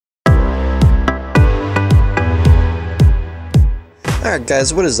Alright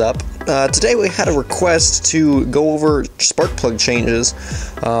guys, what is up? Today we had a request to go over spark plug changes,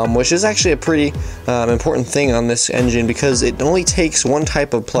 which is actually a pretty important thing on this engine because it only takes one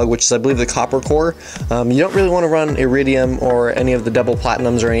type of plug, which is I believe the copper core. You don't really want to run iridium or any of the double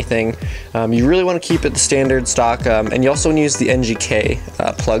platinums or anything. You really want to keep it the standard stock, and you also want to use the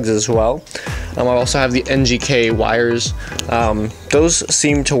NGK plugs as well. I also have the NGK wires. Those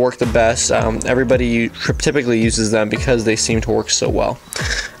seem to work the best. Everybody typically uses them because they seem to work so well.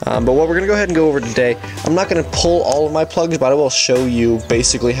 But what we're going to go ahead and go over today, I'm not going to pull all of my plugs, but I will show you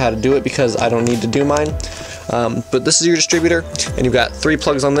basically how to do it because I don't need to do mine. But this is your distributor, and you've got 3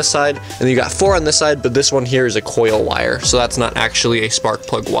 plugs on this side, and you've got 4 on this side, but this one here is a coil wire, so that's not actually a spark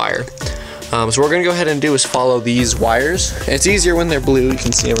plug wire. So what we're going to go ahead and do is follow these wires. It's easier when they're blue, you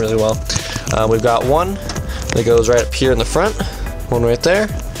can see them really well. We've got one that goes right up here in the front, one right there,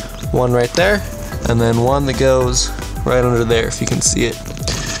 one right there, and then one that goes right under there if you can see it.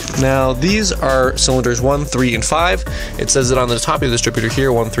 Now these are cylinders 1, 3, and 5. It says it on the top of the distributor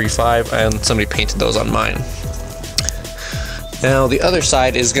here, 1, 3, 5, and somebody painted those on mine. Now the other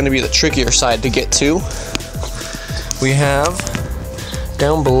side is going to be the trickier side to get to. We have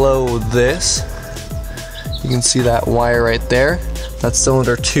down below this, you can see that wire right there. That's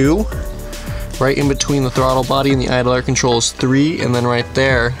cylinder 2. Right in between the throttle body and the idle air control is 3, and then right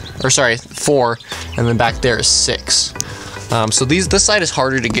there, or sorry, 4, and then back there is 6. So this side is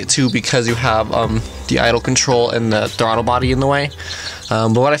harder to get to because you have the idle control and the throttle body in the way.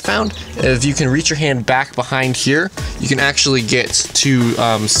 But what I found, if you can reach your hand back behind here, you can actually get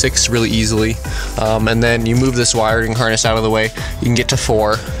to 6 really easily. And then you move this wiring harness out of the way, you can get to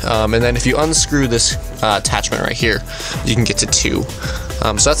 4. And then if you unscrew this attachment right here, you can get to 2.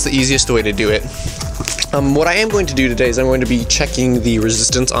 So that's the easiest way to do it. What I am going to do today is I'm going to be checking the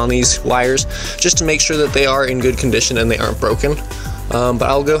resistance on these wires just to make sure that they are in good condition and they aren't broken. But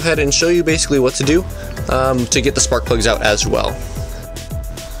I'll go ahead and show you basically what to do to get the spark plugs out as well.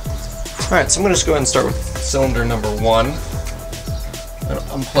 Alright, so I'm going to just go ahead and start with cylinder number 1. I'm going to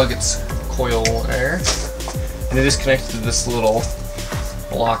unplug its coil wire, and it is connected to this little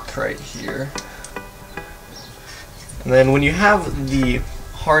block right here. And then when you have the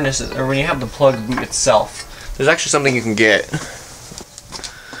harness, or when you have the plug boot itself, there's actually something you can get.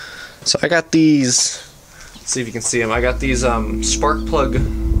 So I got these, let's see if you can see them, I got these spark plug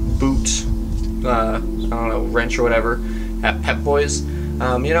boot, I don't know, wrench or whatever, at Pep Boys.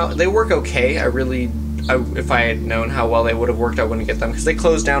 You know, they work okay. If I had known how well they would have worked, I wouldn't get them, because they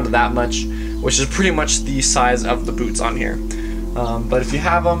close down to that much, which is pretty much the size of the boots on here. But if you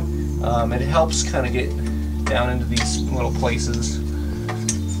have them, it helps kind of get down into these little places.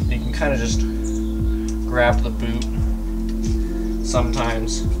 You can kind of just grab the boot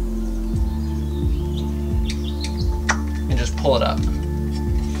sometimes and just pull it up.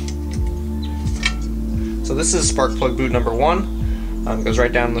 So this is spark plug boot number 1. Goes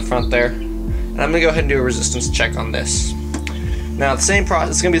right down in the front there. And I'm going to go ahead and do a resistance check on this. Now the same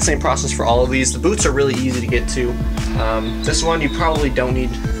process, it's going to be the same process for all of these. The boots are really easy to get to. This one you probably don't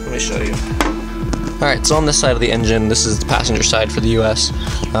need. Let me show you. Alright, so on this side of the engine, this is the passenger side for the US.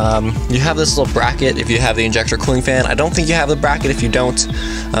 You have this little bracket if you have the injector cooling fan. I don't think you have the bracket if you don't,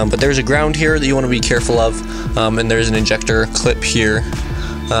 but there's a ground here that you want to be careful of, and there's an injector clip here.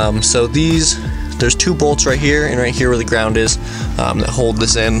 So there's 2 bolts right here and right here where the ground is that hold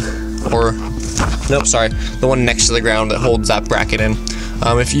this in, or nope, sorry, the one next to the ground that holds that bracket in.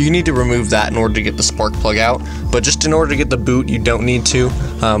 If you need to remove that in order to get the spark plug out, but just in order to get the boot, you don't need to.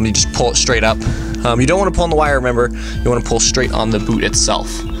 You just pull it straight up. You don't want to pull on the wire, remember, you want to pull straight on the boot itself.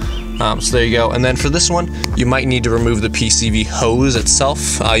 So there you go. And then for this one, you might need to remove the PCV hose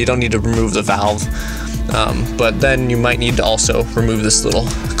itself. You don't need to remove the valve, but then you might need to also remove this little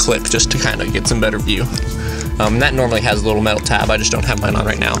clip just to kind of get some better view. That normally has a little metal tab, I just don't have mine on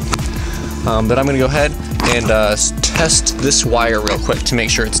right now. But I'm going to go ahead and test this wire real quick to make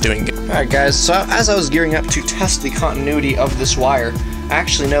sure it's doing good. Alright guys, so as I was gearing up to test the continuity of this wire, I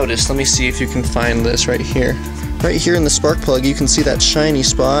actually noticed, let me see if you can find this right here. Right here in the spark plug, you can see that shiny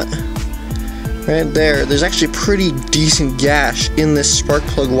spot. Right there, there's actually a pretty decent gash in this spark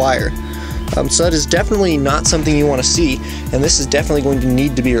plug wire. So that is definitely not something you want to see, and this is definitely going to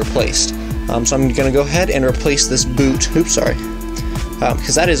need to be replaced. So I'm going to go ahead and replace this boot. Oops, sorry.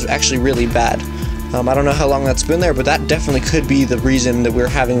 Because that is actually really bad. I don't know how long that's been there, but that definitely could be the reason that we're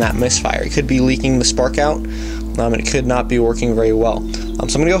having that misfire. It could be leaking the spark out, and it could not be working very well.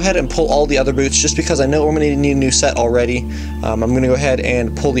 So I'm going to go ahead and pull all the other boots just because I know we're going to need a new set already. I'm going to go ahead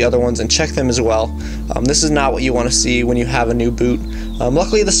and pull the other ones and check them as well. This is not what you want to see when you have a new boot.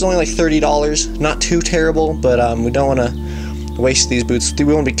 Luckily this is only like $30, not too terrible, but we don't want to waste these boots. We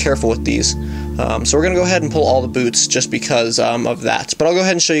want to be careful with these. So we're going to go ahead and pull all the boots just because of that. But I'll go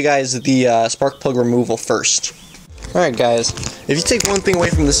ahead and show you guys the spark plug removal first. Alright guys, if you take one thing away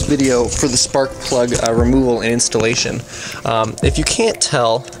from this video for the spark plug removal and installation, if you can't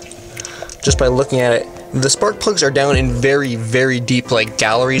tell just by looking at it, the spark plugs are down in very, very deep like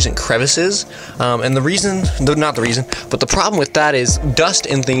galleries and crevices, and the reason, not the reason, but the problem with that is dust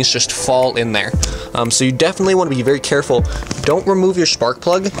and things just fall in there. So you definitely want to be very careful. Don't remove your spark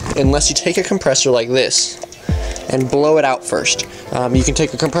plug unless you take a compressor like this and blow it out first. You can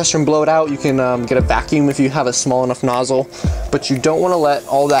take a compressor and blow it out. You can get a vacuum if you have a small enough nozzle, but you don't want to let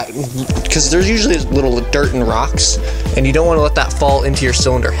all that, because there's usually little dirt and rocks, and you don't want to let that fall into your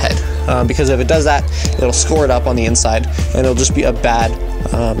cylinder head, because if it does that, it'll score it up on the inside, and it'll just be a bad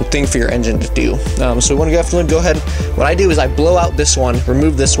thing for your engine to do. So we want to definitely go ahead. What I do is I blow out this one,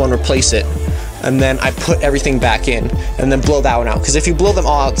 remove this one, replace it, and then I put everything back in, and then blow that one out. Because if you blow them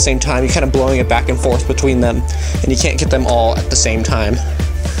all out at the same time, you're kind of blowing it back and forth between them, and you can't get them all at the same time.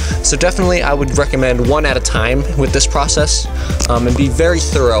 So definitely I would recommend one at a time with this process, and be very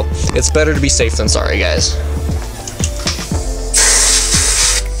thorough. It's better to be safe than sorry, guys.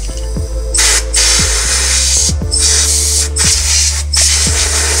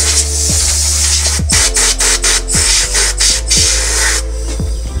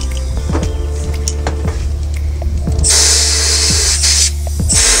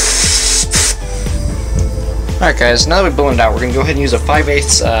 Alright guys, now that we've blown it out, we're going to go ahead and use a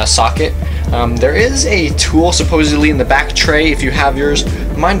 5/8 socket. There is a tool supposedly in the back tray if you have yours.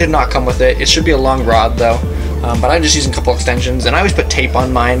 Mine did not come with it. It should be a long rod though, but I'm just using a couple extensions, and I always put tape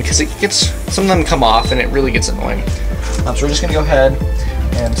on mine because some of them come off and it really gets annoying. So we're just going to go ahead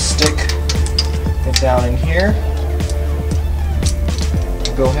and stick it down in here.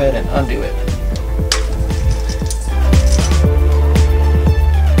 Go ahead and undo it.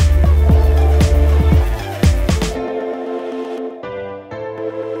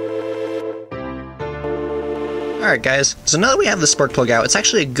 Alright guys, so now that we have the spark plug out, it's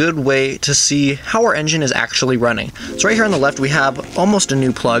actually a good way to see how our engine is actually running. So right here on the left we have almost a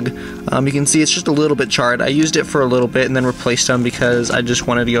new plug. You can see it's just a little bit charred. I used it for a little bit and then replaced them because I just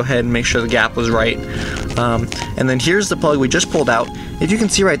wanted to go ahead and make sure the gap was right. And then here's the plug we just pulled out. If you can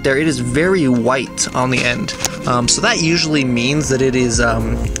see right there, it is very white on the end. So that usually means that it is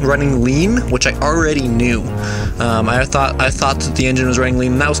running lean, which I already knew. I thought that the engine was running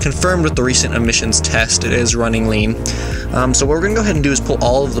lean, and that was confirmed with the recent emissions test. It is running lean. So what we're going to go ahead and do is pull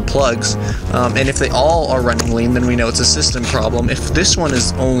all of the plugs, and if they all are running lean, then we know it's a system problem. If this one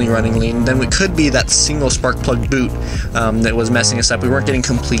is only running lean, then it could be that single spark plug boot that was messing us up. We weren't getting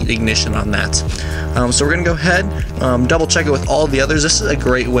complete ignition on that. So we're going to go ahead, double check it with all the others. This is a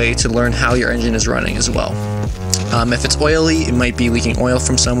great way to learn how your engine is running as well. If it's oily, it might be leaking oil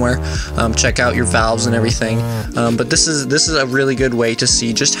from somewhere. Check out your valves and everything. But this is a really good way to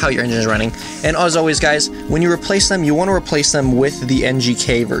see just how your engine is running. And as always, guys, when you replace them, you want to replace them with the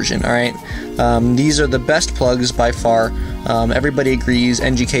NGK version. All right, these are the best plugs by far. Everybody agrees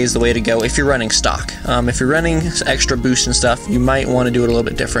NGK is the way to go if you're running stock. If you're running extra boost and stuff, you might want to do it a little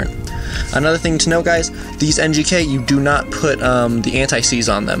bit different. Another thing to know, guys, these NGK, you do not put the anti-seize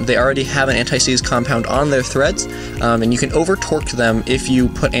on them. They already have an anti-seize compound on their threads, and you can over-torque them if you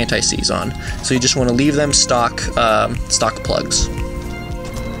put anti-seize on. So you just want to leave them stock plugs.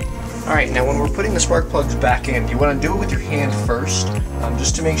 Alright, now when we're putting the spark plugs back in, you want to do it with your hand first,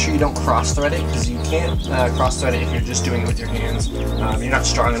 just to make sure you don't cross-thread it, because you can't cross-thread it if you're just doing it with your hands. You're not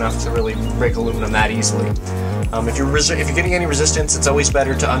strong enough to really break aluminum that easily. If you're getting any resistance, it's always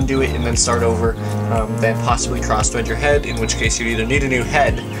better to undo it and then start over than possibly cross-thread your head, in which case you either need a new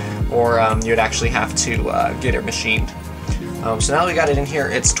head or you'd actually have to get it machined. So now we got it in here,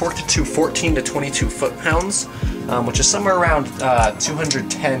 it's torqued to 14 to 22 foot-pounds, which is somewhere around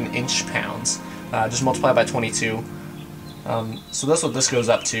 210 inch-pounds. Just multiply by 22. So that's what this goes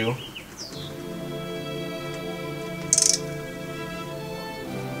up to.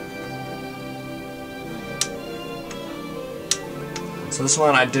 So this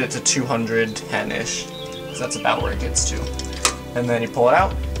one I did it to 210-ish, so that's about where it gets to. And then you pull it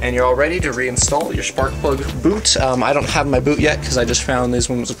out, and you're all ready to reinstall your spark plug boot. I don't have my boot yet because I just found this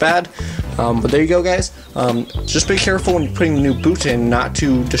one was bad. But there you go, guys. Just be careful when you're putting the new boot in not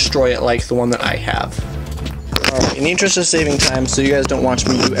to destroy it like the one that I have. Alright, in the interest of saving time, so you guys don't watch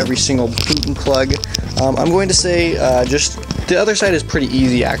me do every single boot and plug, I'm going to say just the other side is pretty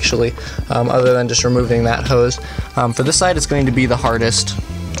easy actually, other than just removing that hose. For this side, it's going to be the hardest.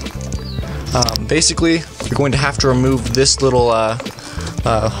 Basically, you're going to have to remove this little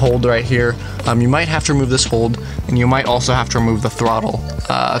hold right here. You might have to remove this hold, and you might also have to remove the throttle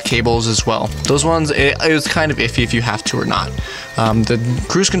cables as well. Those ones, it's kind of iffy if you have to or not. The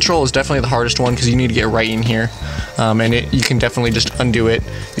cruise control is definitely the hardest one because you need to get right in here, and you can definitely just undo it.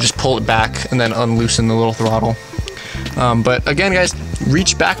 You just pull it back and then unloosen the little throttle. But again, guys,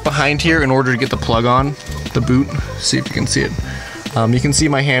 reach back behind here in order to get the plug on the boot. See if you can see it. You can see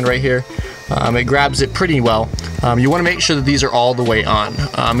my hand right here. It grabs it pretty well. You want to make sure that these are all the way on.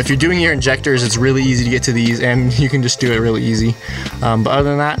 If you're doing your injectors, it's really easy to get to these, and you can just do it really easy. But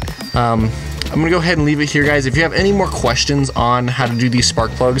other than that, I'm going to go ahead and leave it here, guys. If you have any more questions on how to do these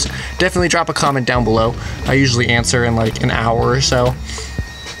spark plugs, definitely drop a comment down below. I usually answer in like an hour or so.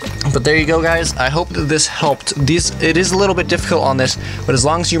 But there you go, guys. I hope that this helped. It is a little bit difficult on this, but as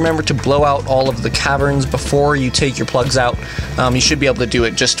long as you remember to blow out all of the caverns before you take your plugs out, you should be able to do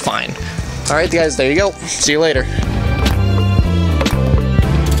it just fine. Alright guys, there you go. See you later.